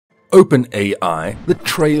OpenAI, the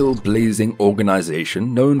trailblazing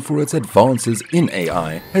organization known for its advances in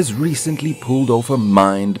AI, has recently pulled off a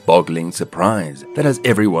mind-boggling surprise that has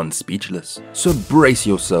everyone speechless. So brace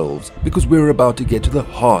yourselves, because we're about to get to the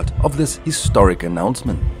heart of this historic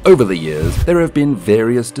announcement. Over the years, there have been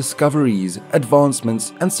various discoveries,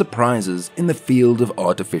 advancements, and surprises in the field of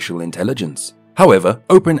artificial intelligence. However,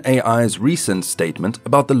 OpenAI's recent statement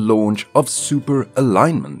about the launch of super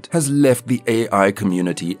alignment has left the AI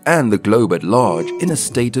community and the globe at large in a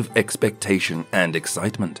state of expectation and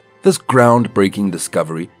excitement. This groundbreaking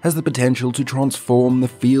discovery has the potential to transform the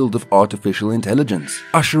field of artificial intelligence,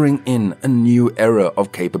 ushering in a new era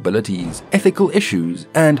of capabilities, ethical issues,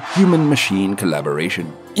 and human-machine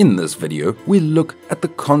collaboration. In this video, we look at the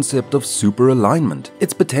concept of super alignment,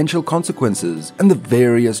 its potential consequences, and the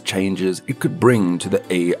various changes it could bring to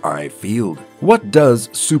the AI field. What does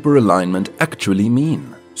super alignment actually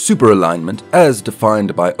mean? Superalignment, as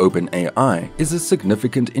defined by OpenAI, is a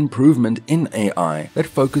significant improvement in AI that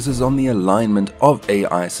focuses on the alignment of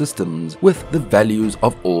AI systems with the values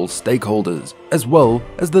of all stakeholders, as well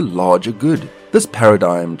as the larger good. This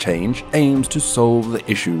paradigm change aims to solve the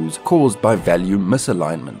issues caused by value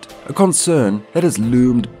misalignment, a concern that has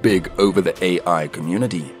loomed big over the AI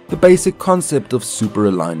community. The basic concept of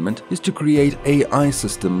superalignment is to create AI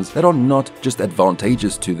systems that are not just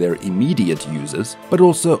advantageous to their immediate users, but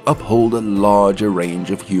also uphold a larger range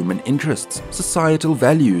of human interests, societal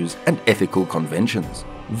values, and ethical conventions.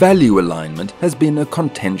 Value alignment has been a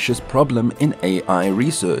contentious problem in AI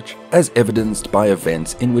research, as evidenced by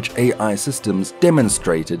events in which AI systems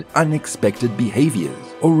demonstrated unexpected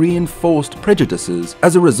behaviors or reinforced prejudices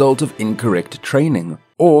as a result of incorrect training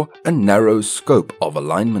or a narrow scope of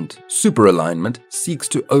alignment. Superalignment seeks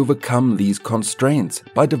to overcome these constraints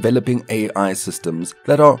by developing AI systems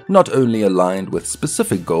that are not only aligned with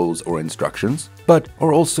specific goals or instructions, but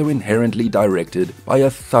are also inherently directed by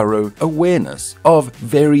a thorough awareness of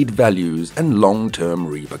varied values and long-term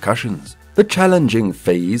repercussions. The challenging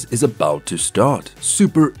phase is about to start.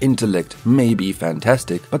 Super intellect may be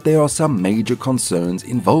fantastic, but there are some major concerns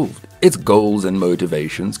involved. Its goals and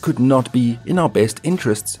motivations could not be in our best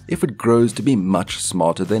interests if it grows to be much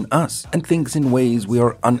smarter than us and thinks in ways we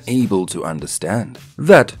are unable to understand.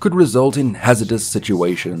 That could result in hazardous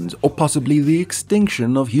situations or possibly the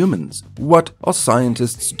extinction of humans. What are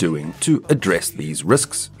scientists doing to address these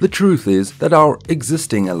risks? The truth is that our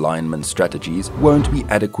existing alignment strategies won't be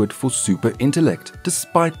adequate for super intellect,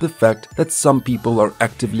 despite the fact that some people are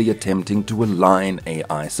actively attempting to align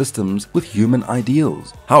AI systems with human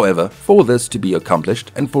ideals. However, for this to be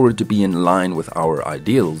accomplished and for it to be in line with our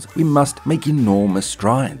ideals, we must make enormous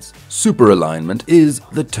strides. Superalignment is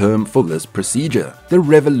the term for this procedure. The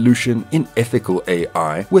revolution in ethical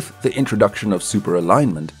AI. With the introduction of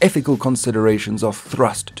superalignment, ethical considerations are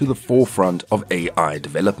thrust to the forefront of AI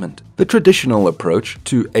development. The traditional approach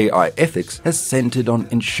to AI ethics has centered on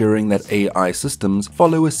ensuring that AI systems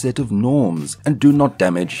follow a set of norms and do not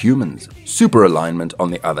damage humans. Superalignment, on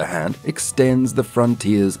the other hand, extends the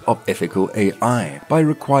frontiers of ethical AI by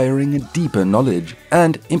requiring a deeper knowledge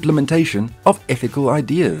and implementation of ethical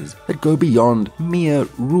ideas that go beyond mere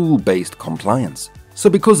rule-based compliance. So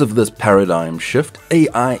because of this paradigm shift,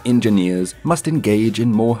 AI engineers must engage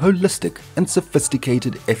in more holistic and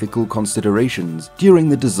sophisticated ethical considerations during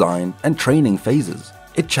the design and training phases.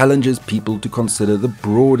 It challenges people to consider the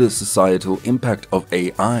broader societal impact of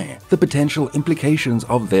AI, the potential implications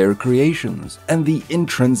of their creations, and the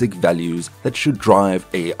intrinsic values that should drive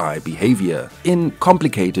AI behavior in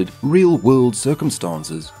complicated, real-world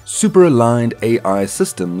circumstances. Super-aligned AI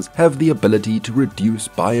systems have the ability to reduce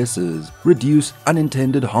biases, reduce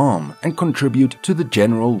unintended harm, and contribute to the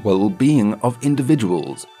general well-being of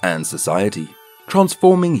individuals and society.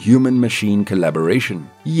 Transforming human-machine collaboration.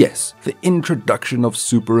 Yes, the introduction of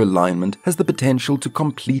superalignment has the potential to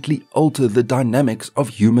completely alter the dynamics of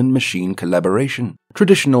human-machine collaboration.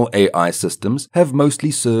 Traditional AI systems have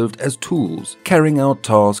mostly served as tools, carrying out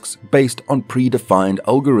tasks based on predefined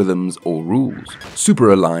algorithms or rules.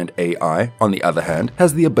 Superaligned AI, on the other hand,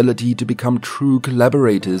 has the ability to become true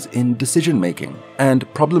collaborators in decision-making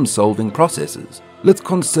and problem-solving processes. Let's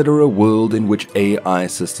consider a world in which AI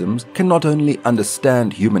systems can not only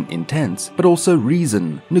understand human intents, but also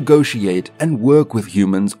reason, negotiate, and work with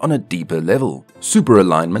humans on a deeper level.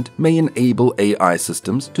 Superalignment may enable AI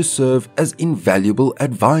systems to serve as invaluable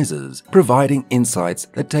advisors, providing insights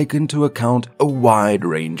that take into account a wide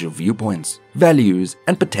range of viewpoints, values,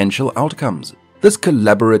 and potential outcomes. This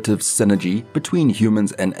collaborative synergy between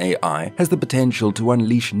humans and AI has the potential to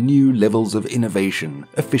unleash new levels of innovation,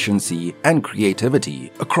 efficiency, and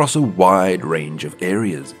creativity across a wide range of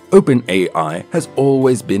areas. OpenAI has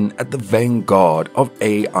always been at the vanguard of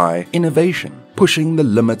AI innovation, pushing the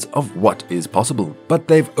limits of what is possible, but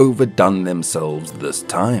they've overdone themselves this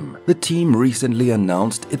time. The team recently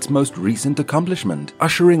announced its most recent accomplishment,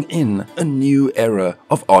 ushering in a new era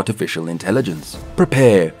of artificial intelligence.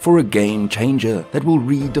 Prepare for a game changer that will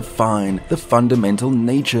redefine the fundamental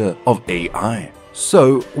nature of AI.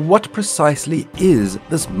 So, what precisely is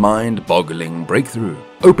this mind-boggling breakthrough?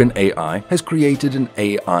 OpenAI has created an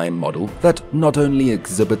AI model that not only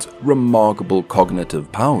exhibits remarkable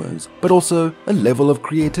cognitive powers, but also a level of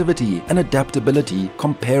creativity and adaptability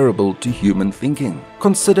comparable to human thinking.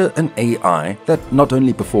 Consider an AI that not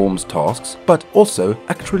only performs tasks, but also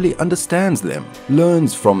actually understands them,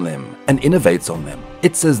 learns from them, and innovates on them.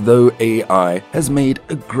 It's as though AI has made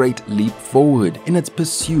a great leap forward in its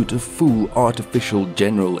pursuit of full artificial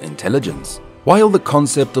general intelligence. While the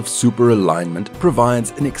concept of superalignment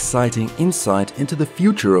provides an exciting insight into the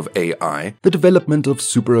future of AI, the development of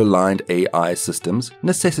superaligned AI systems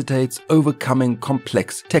necessitates overcoming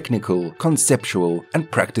complex technical, conceptual,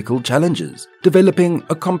 and practical challenges, developing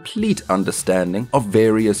a complete understanding of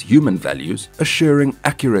various human values, assuring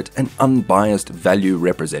accurate and unbiased value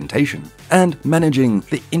representation, and managing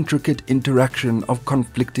the intricate interaction of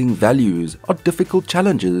conflicting values are difficult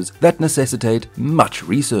challenges that necessitate much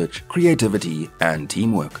research, creativity, and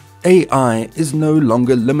teamwork. AI is no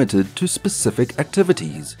longer limited to specific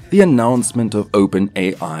activities. The announcement of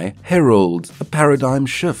OpenAI heralds a paradigm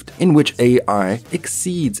shift in which AI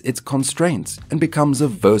exceeds its constraints and becomes a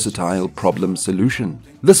versatile problem solution.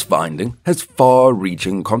 This finding has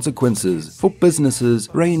far-reaching consequences for businesses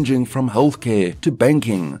ranging from healthcare to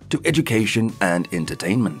banking to education and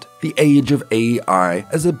entertainment. The age of AI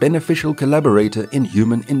as a beneficial collaborator in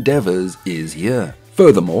human endeavors is here.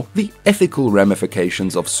 Furthermore, the ethical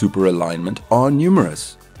ramifications of superalignment are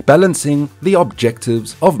numerous. Balancing the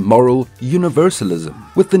objectives of moral universalism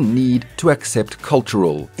with the need to accept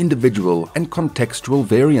cultural, individual, and contextual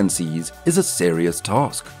variances is a serious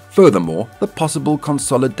task. Furthermore, the possible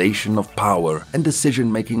consolidation of power and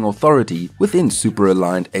decision-making authority within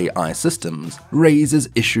superaligned AI systems raises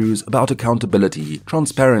issues about accountability,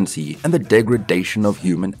 transparency, and the degradation of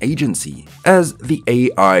human agency. As the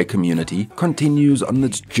AI community continues on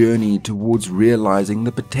its journey towards realizing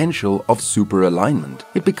the potential of superalignment,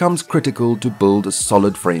 it becomes critical to build a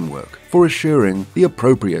solid framework for assuring the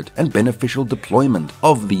appropriate and beneficial deployment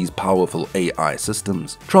of these powerful AI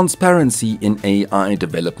systems. Transparency in AI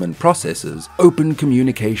development processes, open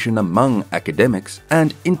communication among academics,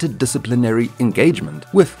 and interdisciplinary engagement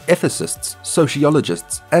with ethicists,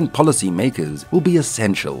 sociologists, and policymakers will be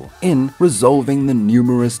essential in resolving the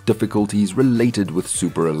numerous difficulties related with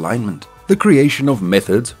superalignment. The creation of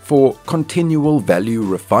methods for continual value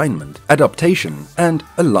refinement, adaptation, and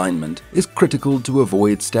alignment is critical to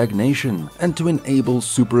avoid stagnation and to enable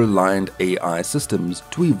superaligned AI systems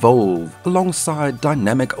to evolve alongside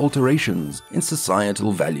dynamic alterations in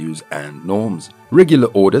societal values and norms. Regular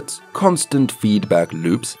audits, constant feedback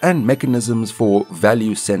loops, and mechanisms for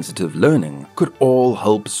value-sensitive learning could all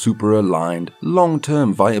help superaligned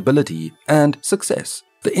long-term viability and success.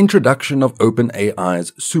 The introduction of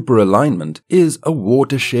OpenAI's superalignment is a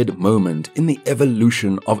watershed moment in the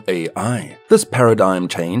evolution of AI. This paradigm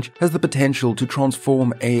change has the potential to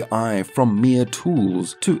transform AI from mere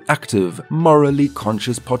tools to active, morally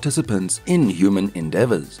conscious participants in human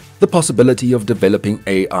endeavors. The possibility of developing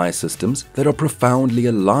AI systems that are profoundly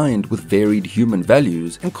aligned with varied human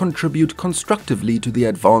values and contribute constructively to the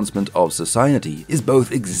advancement of society is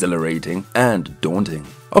both exhilarating and daunting.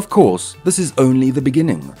 Of course, this is only the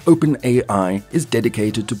beginning. OpenAI is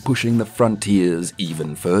dedicated to pushing the frontiers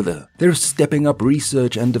even further. They're stepping up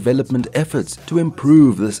research and development efforts to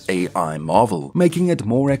improve this AI marvel, making it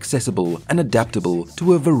more accessible and adaptable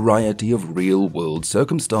to a variety of real-world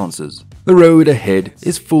circumstances. The road ahead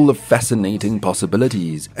is full of fascinating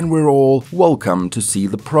possibilities, and we're all welcome to see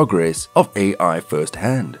the progress of AI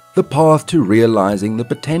firsthand. The path to realizing the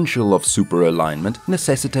potential of superalignment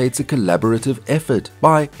necessitates a collaborative effort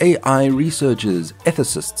by AI researchers,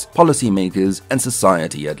 ethicists, policymakers, and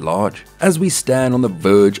society at large. As we stand on the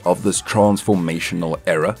verge of this transformational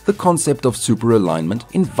era, the concept of superalignment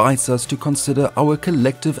invites us to consider our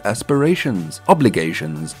collective aspirations,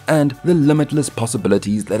 obligations, and the limitless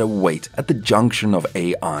possibilities that await at the junction of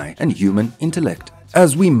AI and human intellect.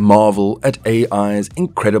 As we marvel at AI's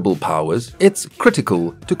incredible powers, it's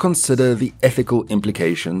critical to consider the ethical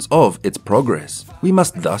implications of its progress. We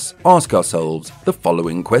must thus ask ourselves the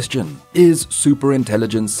following question: is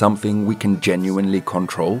superintelligence something we can genuinely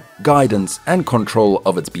control? Guidance and control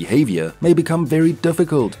of its behavior may become very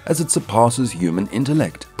difficult as it surpasses human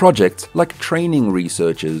intellect. Projects like training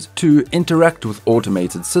researchers to interact with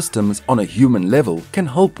automated systems on a human level can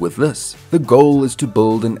help with this. The goal is to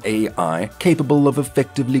build an AI capable of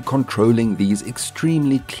effectively controlling these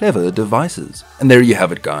extremely clever devices. And there you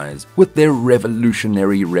have it, guys. With their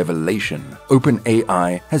revolutionary revelation,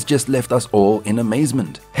 OpenAI has just left us all in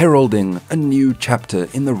amazement, heralding a new chapter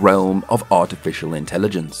in the realm of artificial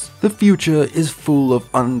intelligence. The future is full of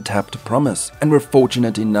untapped promise, and we're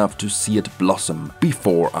fortunate enough to see it blossom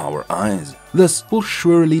before our eyes. This will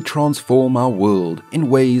surely transform our world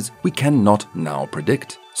in ways we cannot now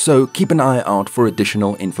predict. So keep an eye out for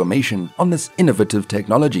additional information on this innovative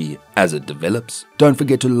technology as it develops. Don't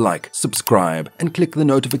forget to like, subscribe, and click the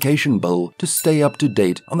notification bell to stay up to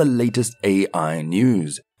date on the latest AI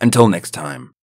news. Until next time.